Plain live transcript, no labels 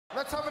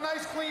Let's have a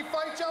nice, clean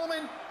fight,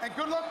 gentlemen, and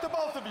good luck to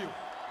both of you.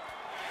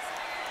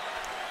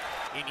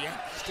 In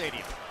Yankee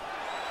Stadium.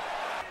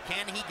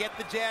 Can he get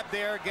the jab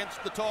there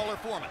against the taller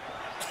Foreman?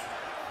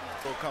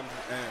 Will comes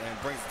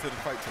and brings it to the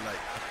fight tonight.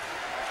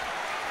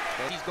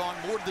 He's gone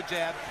more to the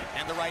jab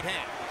and the right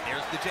hand.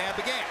 There's the jab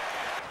again.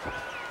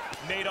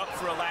 Made up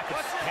for a lack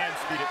of hand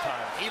speed at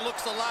times. He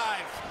looks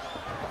alive.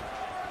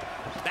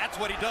 That's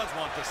what he does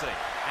want to see.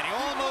 And he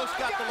almost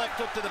got the left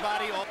hook to the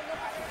body.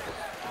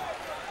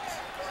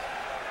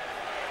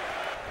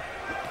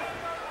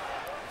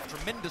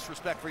 Tremendous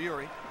respect for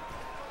Yuri.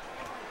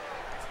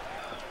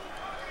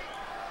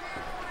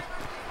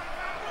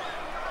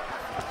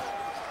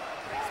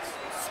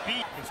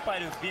 Speed in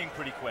spite of being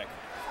pretty quick.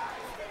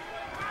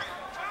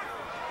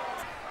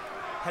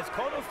 Has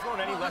Cotto thrown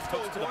any left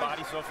hooks to the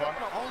body so far?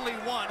 Only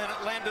one, and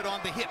it landed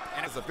on the hip.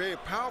 And It's a very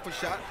powerful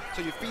shot,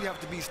 so your feet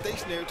have to be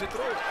stationary to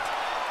throw it.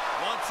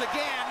 Once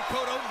again,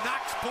 Cotto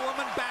knocks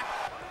Foreman back.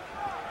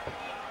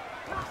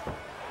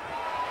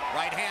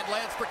 Right hand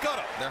lands for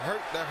Cotto. That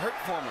hurt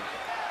Foreman.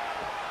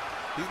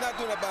 He's not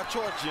doing that by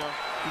choice, Jim.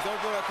 He's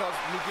only doing that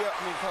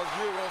because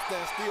Yuri won't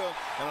stand still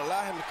and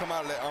allow him to come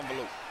out of that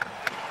envelope.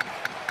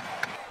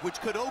 Which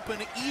could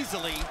open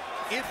easily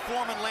if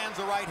Foreman lands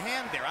a right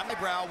hand there.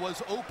 Eyebrow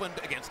was opened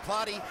against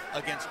Clottey,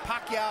 against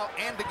Pacquiao,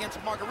 and against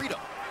Margarito.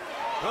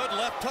 Good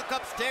left hook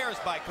upstairs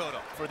by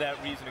Cotto. For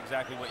that reason,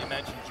 exactly what you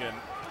mentioned, Jim.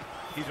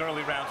 These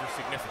early rounds are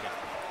significant.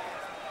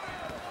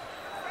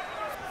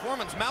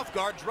 Foreman's mouth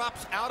guard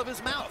drops out of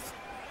his mouth.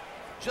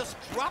 Just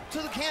dropped to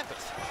the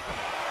canvas.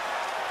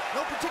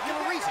 No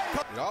particular reason.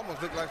 It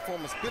almost looked like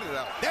Foreman spit it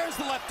out. There's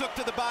the left hook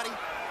to the body.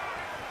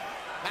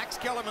 Max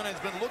Kellerman has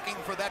been looking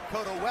for that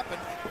Cotto weapon.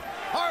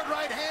 Hard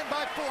right hand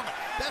by Foreman.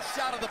 Best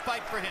shot of the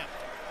fight for him.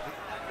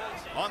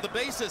 On the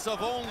basis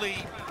of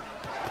only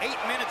 8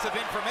 minutes of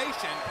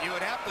information, you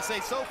would have to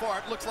say so far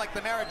it looks like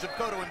the marriage of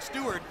Cotto and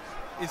Stewart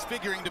is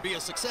figuring to be a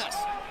success.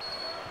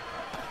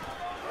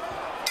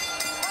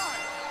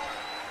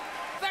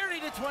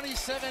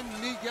 30-27,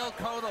 Miguel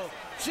Cotto.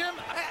 Jim,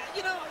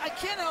 I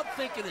can't help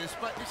thinking this,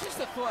 but it's just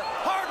a thought.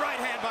 Hard right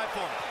hand by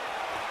Foreman.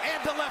 And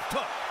the left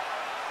hook.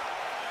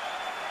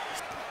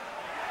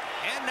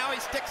 And now he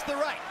sticks the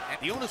right. And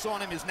the onus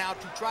on him is now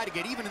to try to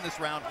get even in this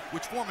round,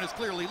 which Foreman is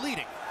clearly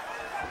leading.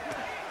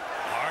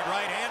 Hard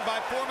right hand by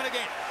Foreman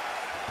again.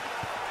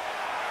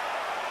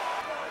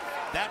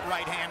 That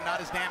right hand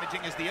not as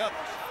damaging as the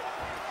others.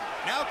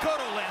 Now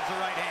Cotto lands the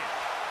right hand.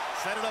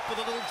 Set it up with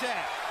a little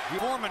jab. If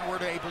Foreman were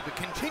able to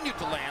continue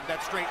to land that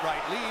straight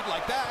right lead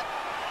like that.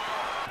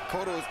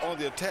 Cotto is on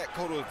the attack.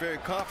 Cotto is very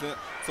confident,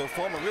 so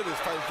Foreman really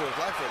is fighting for his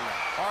life right now.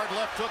 Hard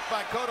left hook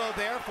by Cotto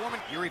there.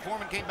 Yuri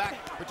Foreman came back,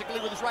 particularly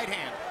with his right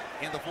hand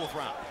in the 4th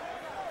round.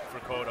 For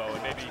Cotto,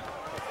 and maybe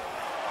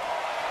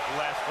the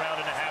last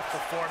round and a half for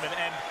Foreman,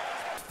 and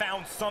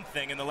found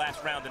something in the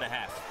last round and a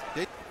half.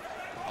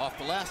 Off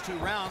the last 2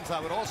 rounds,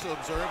 I would also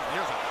observe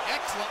there's an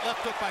excellent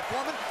left hook by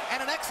Foreman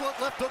and an excellent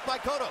left hook by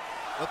Cotto.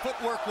 The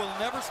footwork will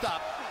never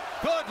stop.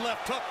 Good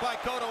left hook by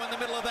Cotto in the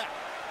middle of that.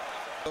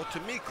 So to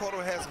me,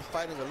 Cotto has him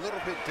fighting a little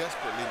bit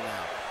desperately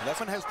now. That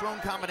one has thrown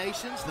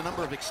combinations. The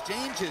number of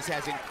exchanges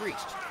has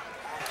increased.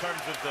 In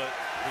terms of the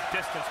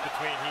distance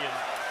between he and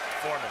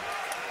Foreman.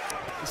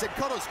 He said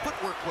Cotto's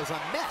footwork was a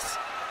mess.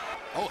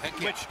 Oh, heck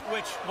yeah.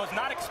 Which was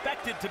not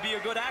expected to be a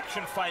good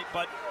action fight,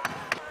 but...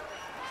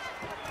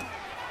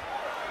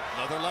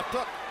 Another left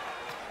hook.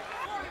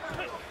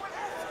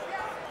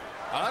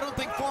 I don't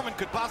think Foreman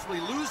could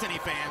possibly lose any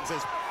fans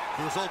as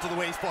the result of the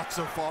way he's fought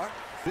so far.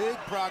 Big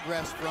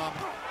progress from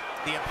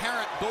the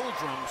apparent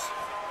doldrums.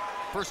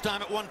 First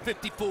time at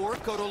 154.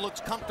 Cotto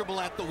looks comfortable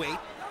at the weight.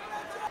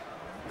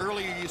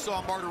 Earlier you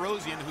saw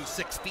Martirosian, who's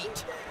 6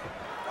 feet.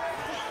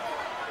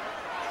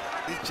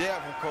 This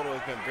jab from Cotto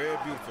has been very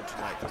beautiful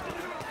tonight.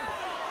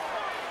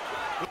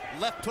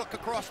 Left hook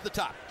across the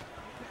top.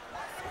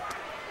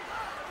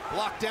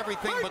 Blocked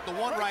everything but the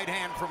one right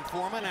hand from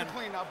Foreman. And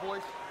clean now,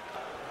 boys.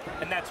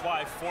 And that's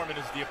why Foreman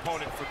is the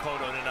opponent for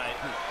Cotto tonight.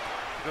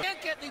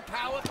 Can't get any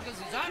power because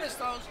he's on his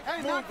toes,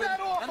 Hey, knock moving.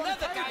 that off on the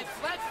Another guy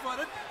table.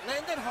 flat-footed,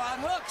 landed hard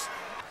hooks.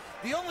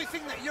 The only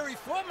thing that Yuri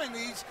Foreman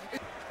needs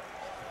is...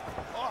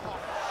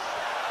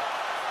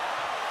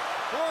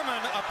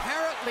 Foreman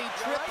apparently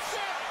trips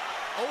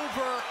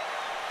over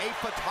a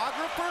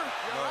photographer.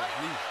 No,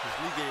 his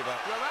knee gave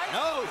out.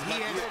 No,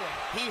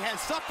 he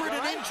has suffered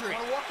an injury.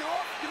 Wanna walk it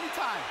off? Give me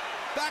time.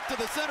 Back to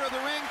the center of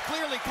the ring,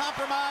 clearly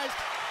compromised.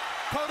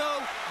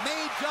 Cotto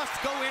may just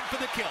go in for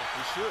the kill.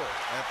 He should.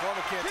 And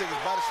Foreman can't take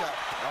his body shot.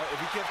 If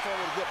he can't throw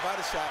with a good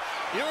body shot.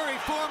 Yuri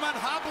Foreman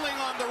hobbling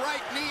on the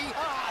right knee.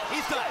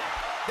 He's done.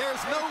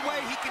 There's no way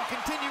he can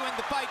continue in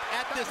the fight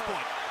at this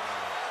point.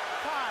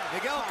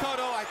 Miguel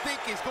Cotto, I think,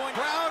 is going.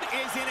 Crowd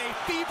is in a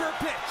fever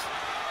pitch.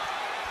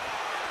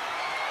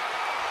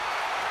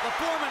 The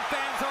Foreman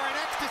fans are in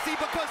ecstasy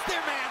because their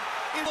man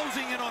is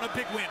closing in on a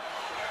big win.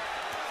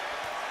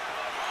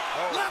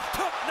 Left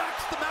hook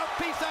knocks the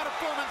mouthpiece out of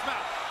Foreman's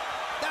mouth.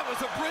 That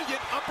was a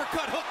brilliant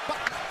uppercut hook.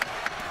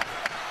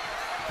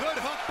 Good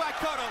hook by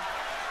Cotto.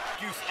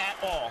 Excuse at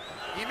all.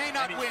 He may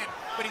not win,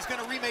 but but he's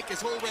going to remake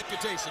his whole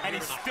reputation. And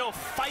he's still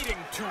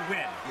fighting to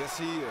win. Yes,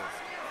 he is.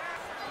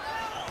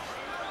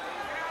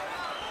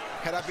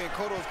 Had I been in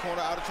Cotto's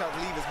corner, I would have tried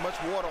to leave as much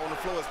water on the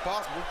floor as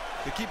possible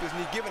to keep his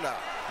knee giving out.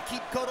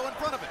 Keep Cotto in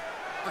front of him,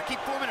 or keep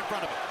Foreman in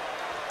front of him.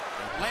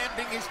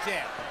 Landing his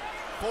jab.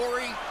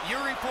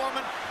 Yuri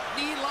Foreman,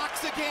 knee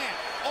locks again,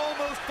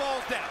 almost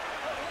falls down.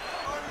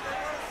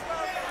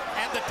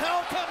 And the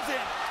towel comes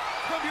in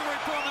from Yuri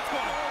Foreman's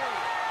corner.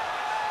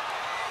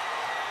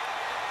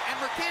 And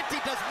Mercanti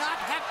does not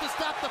have to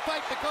stop the fight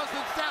because of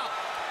the towel.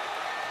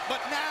 But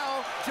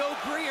now, Joe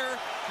Greer,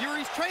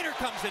 Yuri's trainer,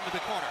 comes into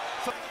the corner.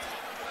 So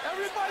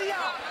Everybody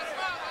out.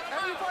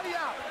 Everybody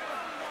out.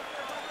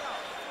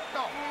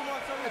 No.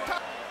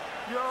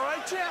 You all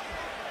right, champ?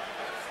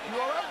 You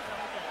all right?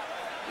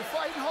 You're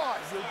fighting hard.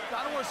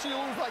 I don't want to see you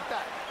lose like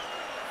that.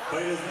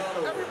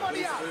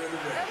 Everybody out.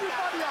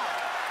 Everybody out.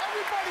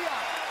 Everybody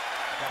out.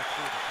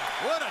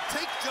 What a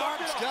take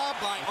charge job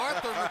by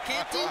Arthur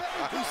Mercanti,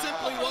 who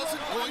simply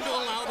wasn't going to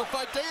allow the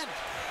fight to end.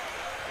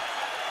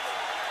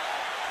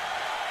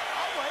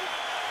 I'll wait.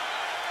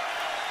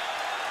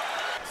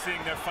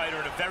 Seeing their fighter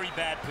in a very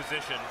bad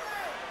position,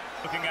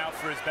 looking out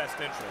for his best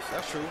interest.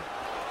 That's true.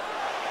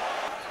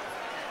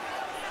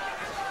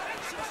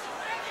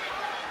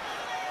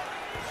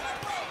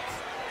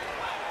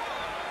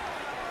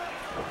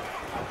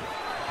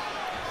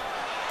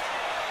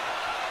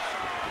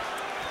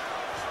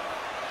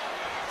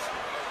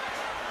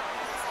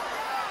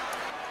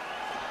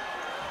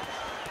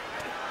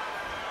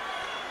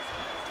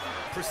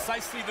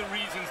 Precisely the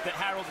reasons that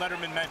Harold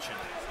Letterman mentioned.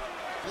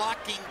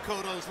 Blocking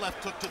Cotto's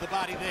left hook to the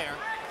body there.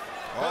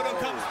 Cotto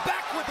comes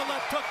back with the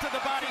left hook to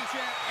the body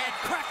and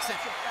cracks it.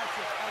 That's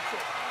it.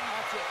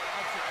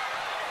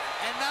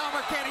 And now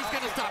Mercanti's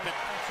going to stop it.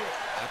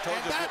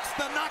 And that's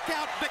the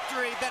knockout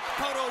victory that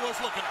Cotto was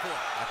looking for.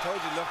 I told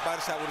you left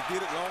body shot would have did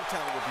it long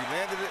time ago. If he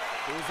landed it,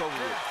 it was over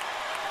with.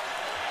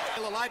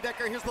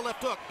 Lidecker, here's the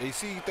left hook. You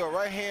see, you throw a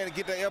right hand and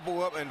get that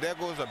elbow up, and there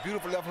goes a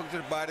beautiful left hook to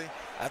the body.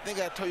 I think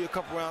I told you a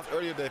couple rounds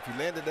earlier that if he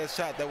landed that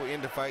shot, that would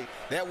end the fight.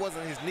 That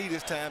wasn't his knee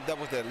this time. That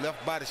was that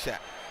left body shot.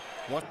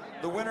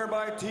 The winner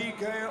by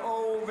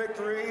TKO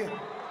victory,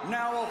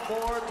 now a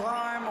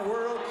four-time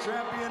world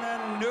champion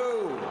and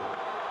new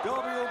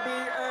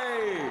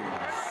WBA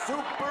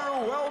super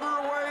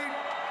welterweight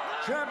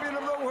champion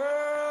of the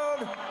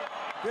world,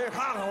 de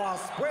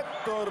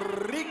Puerto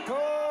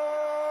Rico,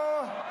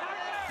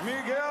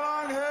 Miguel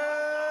Angel